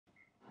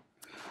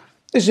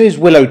This is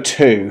Willow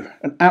 2,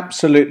 an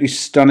absolutely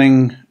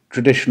stunning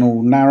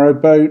traditional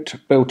narrowboat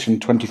built in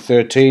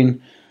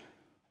 2013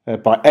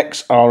 by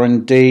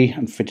XR&D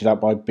and fitted out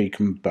by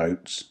Beacon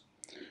Boats.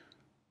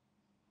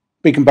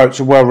 Beacon Boats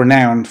are well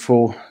renowned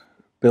for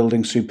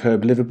building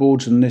superb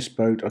liveaboards, and this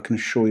boat I can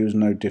assure you is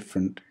no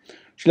different.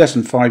 She's less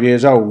than 5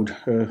 years old.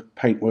 Her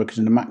paintwork is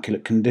in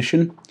immaculate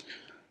condition.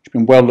 She's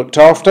been well looked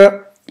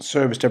after,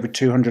 serviced every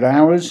 200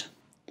 hours.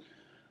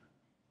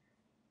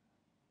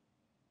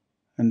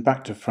 And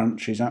back to front,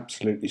 she's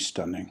absolutely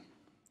stunning.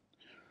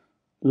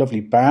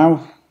 Lovely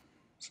bow,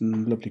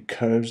 some lovely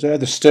curves there.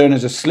 The stern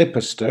is a slipper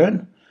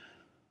stern.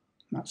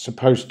 That's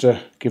supposed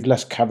to give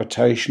less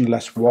cavitation,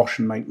 less wash,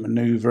 and make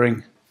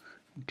manoeuvring,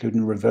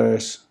 including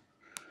reverse,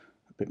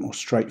 a bit more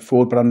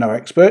straightforward, but I'm no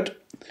expert.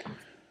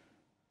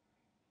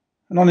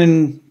 And on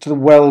into the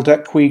well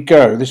deck we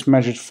go. This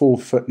measures 4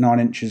 foot 9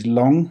 inches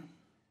long.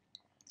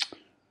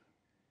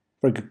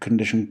 Very good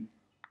condition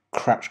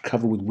crash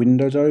cover with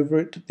windows over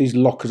it. These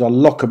lockers are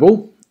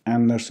lockable,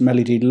 and there's some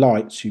LED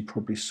lights you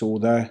probably saw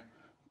there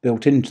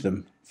built into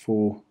them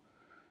for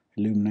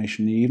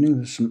illumination in the evening.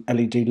 There's some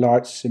LED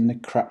lights in the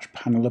crash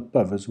panel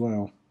above as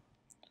well.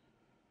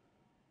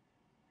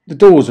 The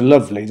doors are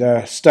lovely.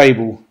 They're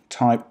stable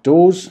type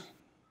doors.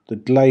 The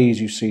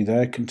glaze you see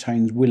there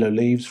contains willow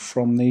leaves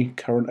from the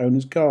current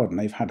owner's garden.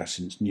 They've had her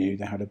since new.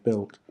 They had her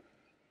built.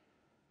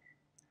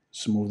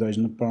 Some more of those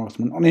in the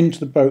bathroom. On into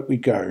the boat we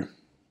go.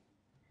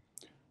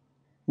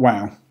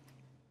 Wow,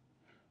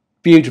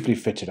 beautifully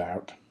fitted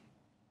out,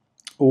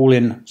 all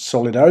in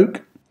solid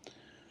oak.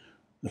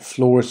 The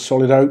floor is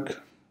solid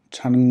oak,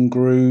 tongue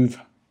groove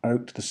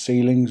oak to the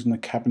ceilings and the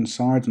cabin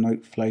sides, and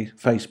oak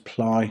face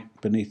ply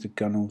beneath the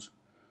gunnels.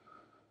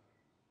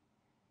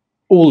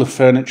 All the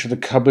furniture, the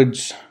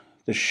cupboards,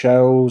 the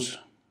shelves,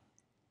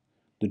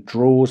 the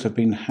drawers have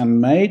been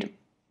handmade.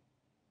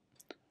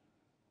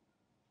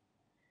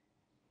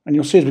 And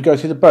you'll see as we go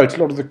through the boat,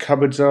 a lot of the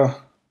cupboards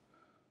are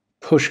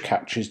push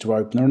catches to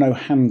open. There are no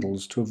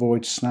handles to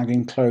avoid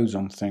snagging clothes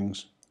on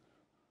things.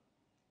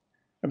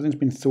 Everything's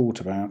been thought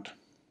about.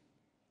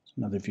 It's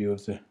another view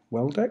of the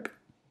well deck.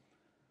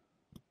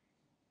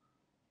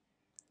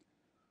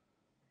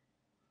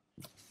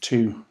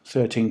 2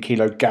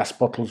 13-kilo gas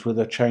bottles with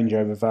a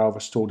changeover valve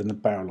are stored in the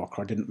bow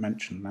locker. I didn't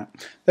mention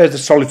that. There's the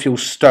solid fuel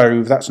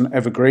stove. That's an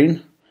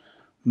evergreen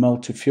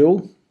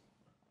multi-fuel.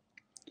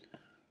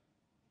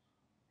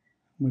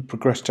 We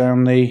progress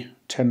down the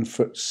 10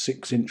 foot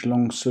 6 inch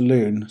long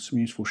saloon. Some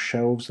useful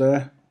shelves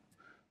there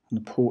on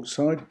the port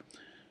side.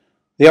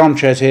 The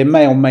armchairs here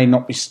may or may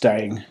not be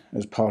staying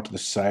as part of the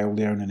sale.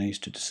 The owner needs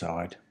to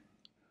decide,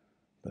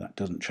 but that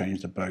doesn't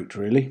change the boat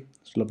really.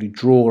 There's a lovely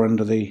drawer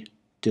under the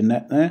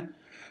dinette there,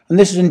 and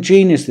this is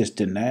ingenious, this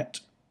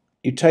dinette.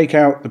 You take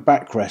out the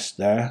backrest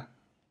there,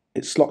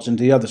 it slots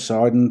into the other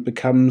side and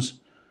becomes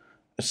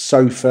a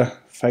sofa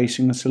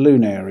facing the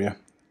saloon area,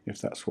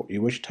 if that's what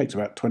you wish. It takes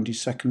about 20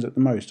 seconds at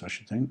the most, I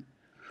should think.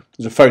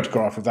 There's a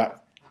photograph of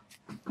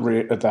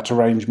that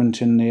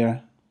arrangement in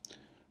the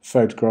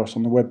photographs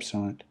on the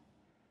website.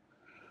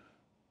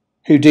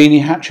 Houdini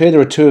hatch here. There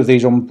are 2 of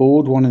these on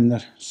board, one in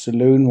the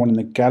saloon, one in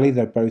the galley.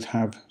 They both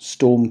have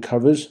storm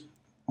covers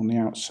on the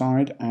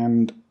outside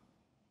and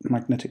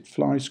magnetic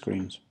fly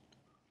screens.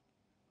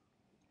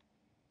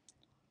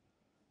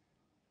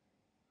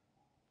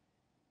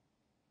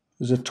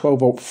 There's a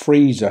 12-volt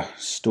freezer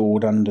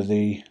stored under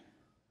the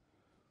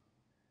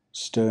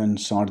stern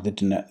side of the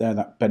dinette there,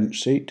 that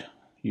bench seat,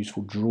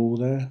 useful drawer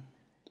there,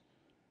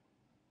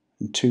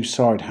 and 2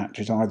 side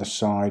hatches either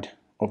side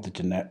of the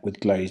dinette with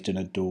glazed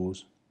inner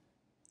doors.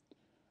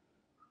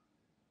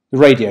 The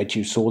radiator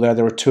you saw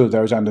there are 2 of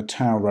those and a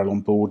towel rail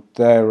on board.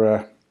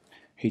 They're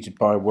heated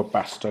by a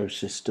Webasto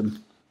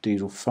system,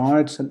 diesel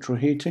fired central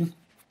heating.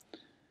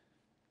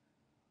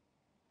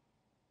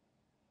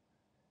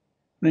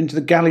 And into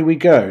the galley we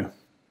go.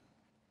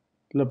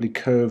 Lovely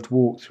curved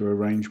walk-through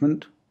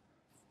arrangement.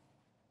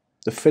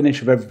 The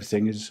finish of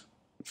everything is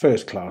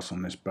first class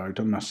on this boat,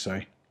 I must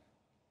say.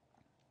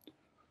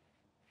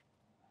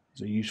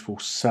 There's a useful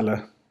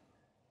cellar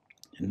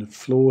in the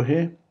floor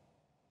here.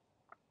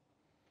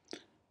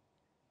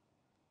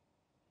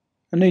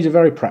 And these are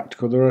very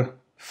practical. There are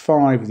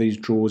 5 of these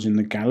drawers in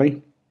the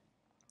galley,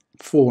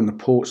 4 on the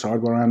port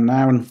side where I am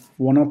now and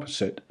 1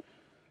 opposite.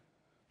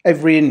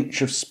 Every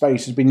inch of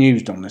space has been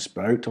used on this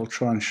boat. I'll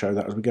try and show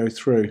that as we go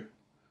through.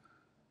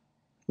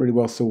 Really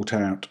well thought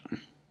out.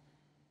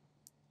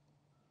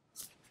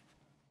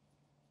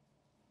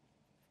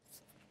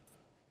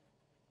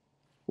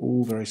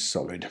 All very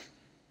solid.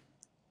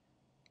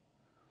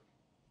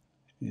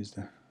 Here's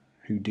the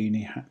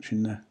Houdini hatch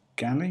in the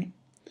galley.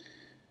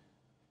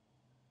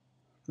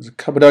 There's a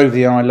cupboard over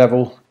the eye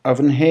level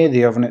oven here.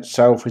 The oven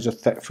itself is a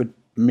Thetford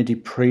Midi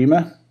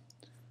Prima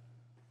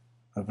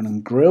oven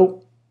and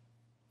grill.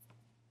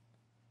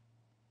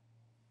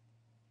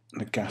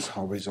 The gas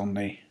hob is on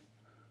the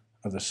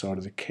other side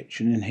of the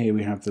kitchen. In here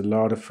we have the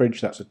larder fridge.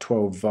 That's a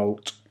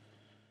 12-volt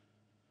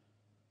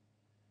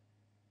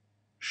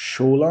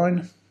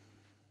Shoreline.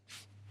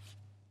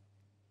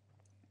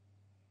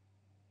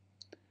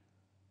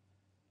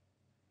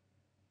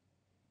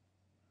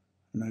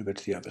 and over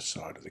to the other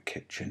side of the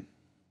kitchen.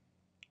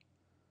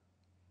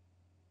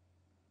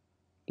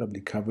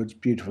 Lovely cupboards,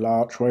 beautiful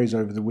archways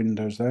over the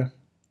windows there.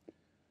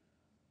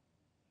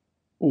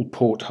 All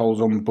portholes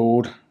on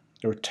board.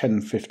 There are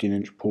 10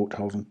 15-inch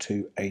portholes and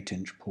 2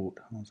 8-inch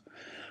portholes.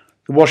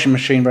 The washing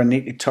machine very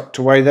neatly tucked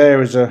away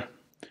there is a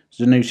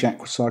Zanussi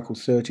Aquacycle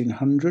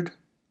 1300.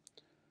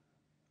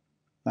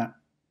 That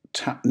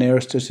tap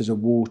nearest us is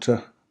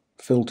a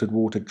filtered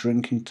water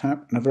drinking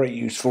tap, and a very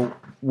useful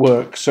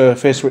work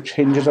surface which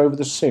hinges over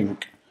the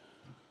sink.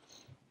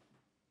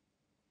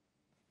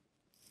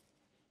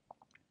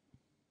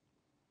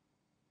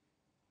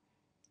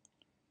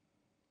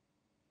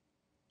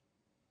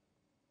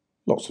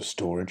 Lots of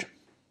storage,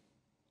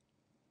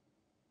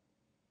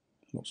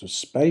 lots of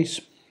space.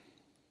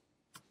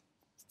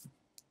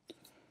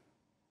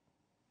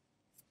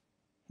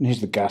 And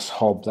here's the gas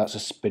hob, that's a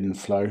spin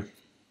flow.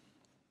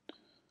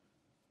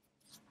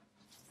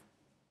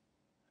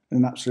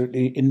 An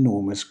absolutely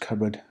enormous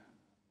cupboard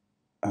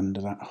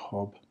under that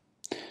hob.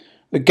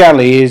 The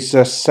galley is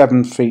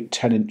 7 feet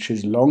 10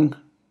 inches long,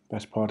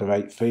 best part of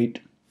 8 feet.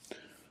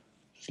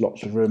 There's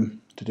lots of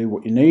room to do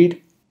what you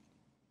need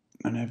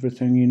and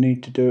everything you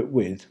need to do it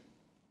with.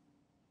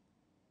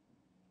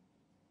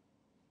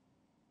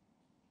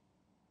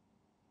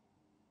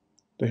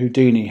 The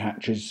Houdini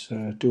hatches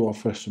do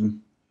offer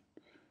some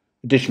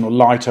additional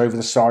light over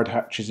the side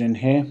hatches in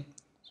here.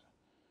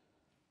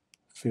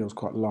 Feels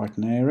quite light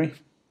and airy.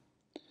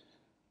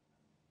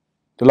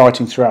 The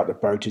lighting throughout the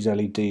boat is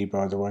LED,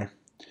 by the way.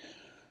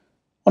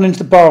 On into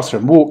the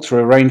bathroom, walk-through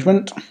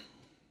arrangement.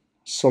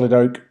 Solid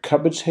oak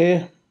cupboards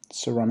here,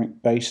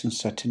 ceramic basin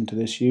set into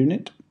this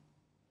unit.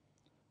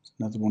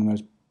 Another one of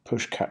those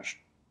push-catch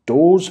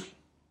doors.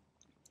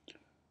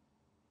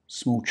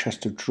 Small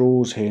chest of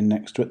drawers here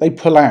next to it. They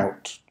pull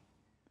out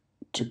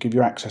to give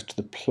you access to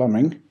the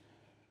plumbing.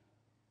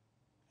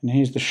 And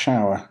here's the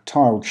shower,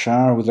 tiled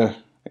shower with a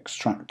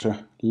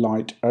extractor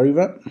light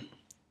over.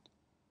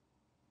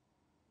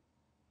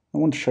 I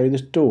want to show you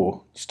this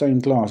door.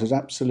 Stained glass is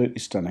absolutely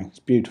stunning. It's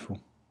beautiful.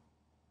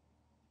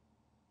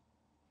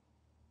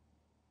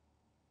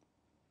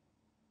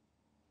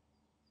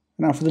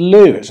 Now for the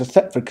loo, it's a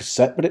Thetford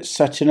cassette, but it's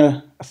set in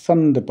a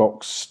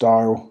Thunderbox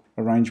style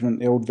arrangement,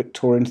 the old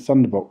Victorian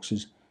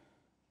Thunderboxes.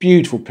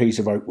 Beautiful piece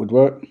of oak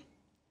woodwork.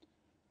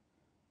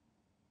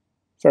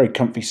 Very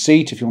comfy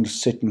seat if you want to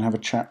sit and have a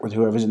chat with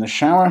whoever's in the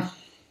shower.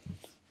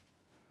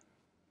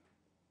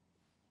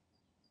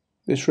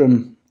 This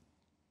room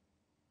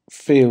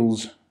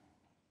feels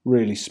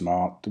really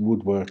smart. The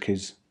woodwork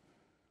is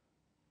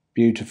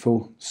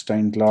beautiful.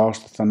 Stained glass,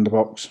 the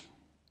Thunderbox.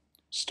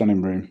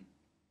 Stunning room.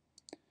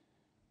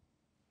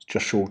 It's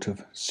just short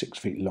of 6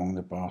 feet long,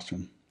 the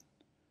bathroom.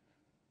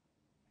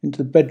 Into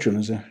the bedroom,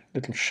 there's a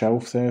little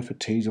shelf there for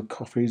teas or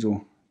coffees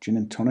or gin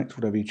and tonics,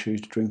 whatever you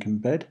choose to drink in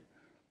bed.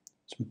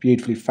 Some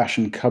beautifully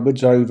fashioned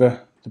cupboards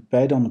over the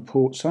bed on the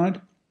port side.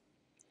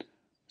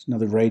 There's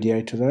another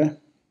radiator there.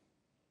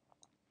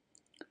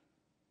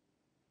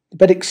 The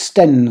bed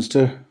extends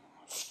to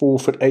 4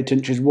 foot 8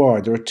 inches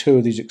wide. There are 2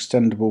 of these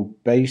extendable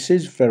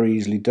bases, very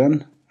easily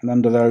done, and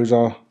under those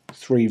are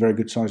 3 very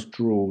good sized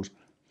drawers.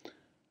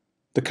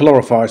 The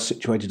calorifier is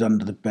situated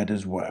under the bed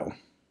as well.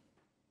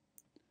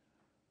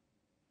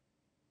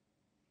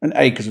 And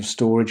acres of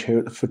storage here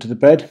at the foot of the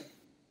bed.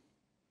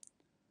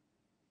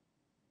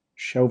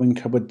 Shelving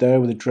cupboard there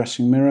with a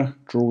dressing mirror,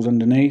 drawers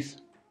underneath.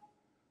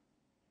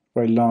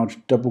 Very large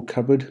double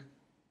cupboard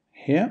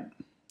here.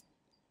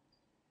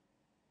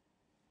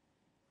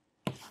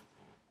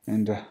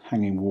 And a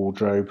hanging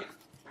wardrobe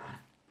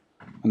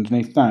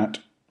underneath that.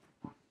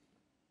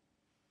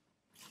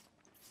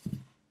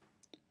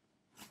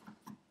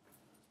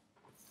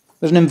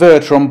 There's an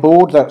inverter on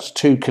board, that's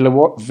 2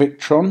 kilowatt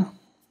Victron.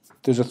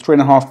 There's a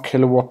 3.5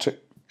 kilowatt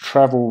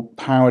travel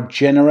power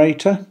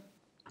generator.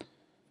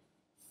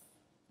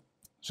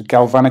 There's a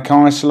galvanic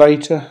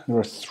isolator. There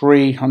are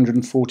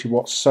 340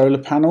 watt solar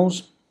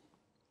panels.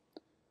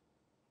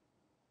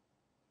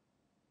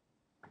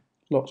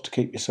 Lots to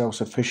keep yourself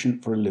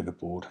sufficient for a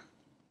liveaboard.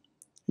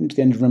 Into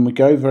the engine room we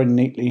go, very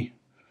neatly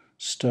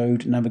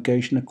stowed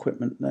navigation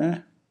equipment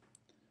there.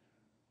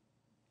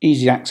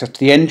 Easy access to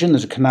the engine.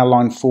 There's a Canal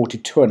Line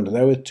 42 under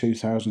there with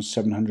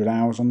 2,700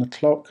 hours on the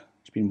clock.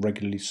 It's been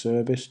regularly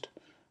serviced,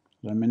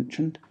 as I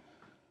mentioned.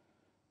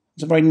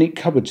 There's a very neat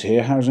cupboards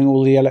here housing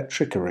all the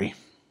electricery.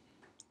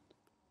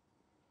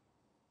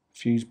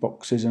 Fuse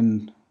boxes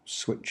and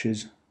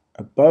switches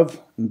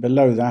above, and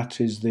below that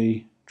is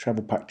the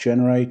travel pack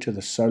generator,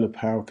 the solar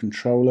power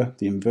controller,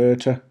 the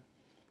inverter,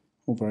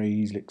 all very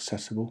easily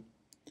accessible.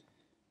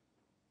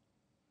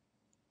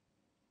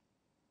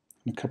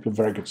 And a couple of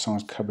very good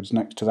sized cupboards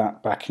next to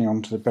that, backing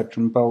onto the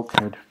bedroom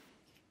bulkhead.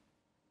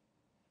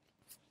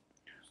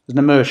 There's an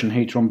immersion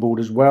heater on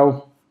board as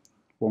well,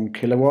 1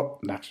 kilowatt,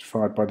 that's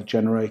fired by the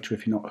generator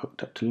if you're not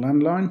hooked up to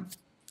landline.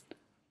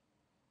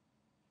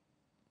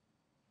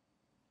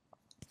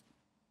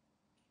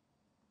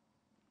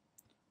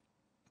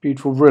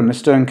 Beautiful room. The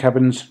stern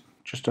cabin's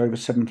just over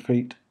 7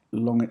 feet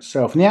long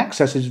itself. And the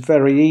access is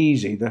very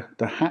easy.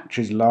 The hatch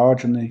is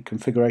large and the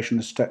configuration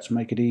of the steps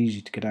make it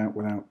easy to get out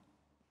without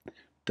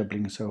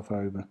doubling yourself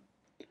over.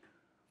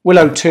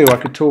 Willow 2, I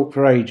could talk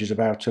for ages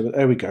about her, but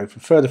there we go.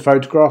 For further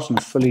photographs and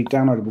a fully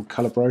downloadable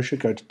colour brochure,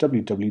 go to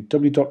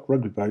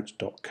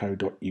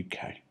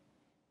www.rugbyboats.co.uk.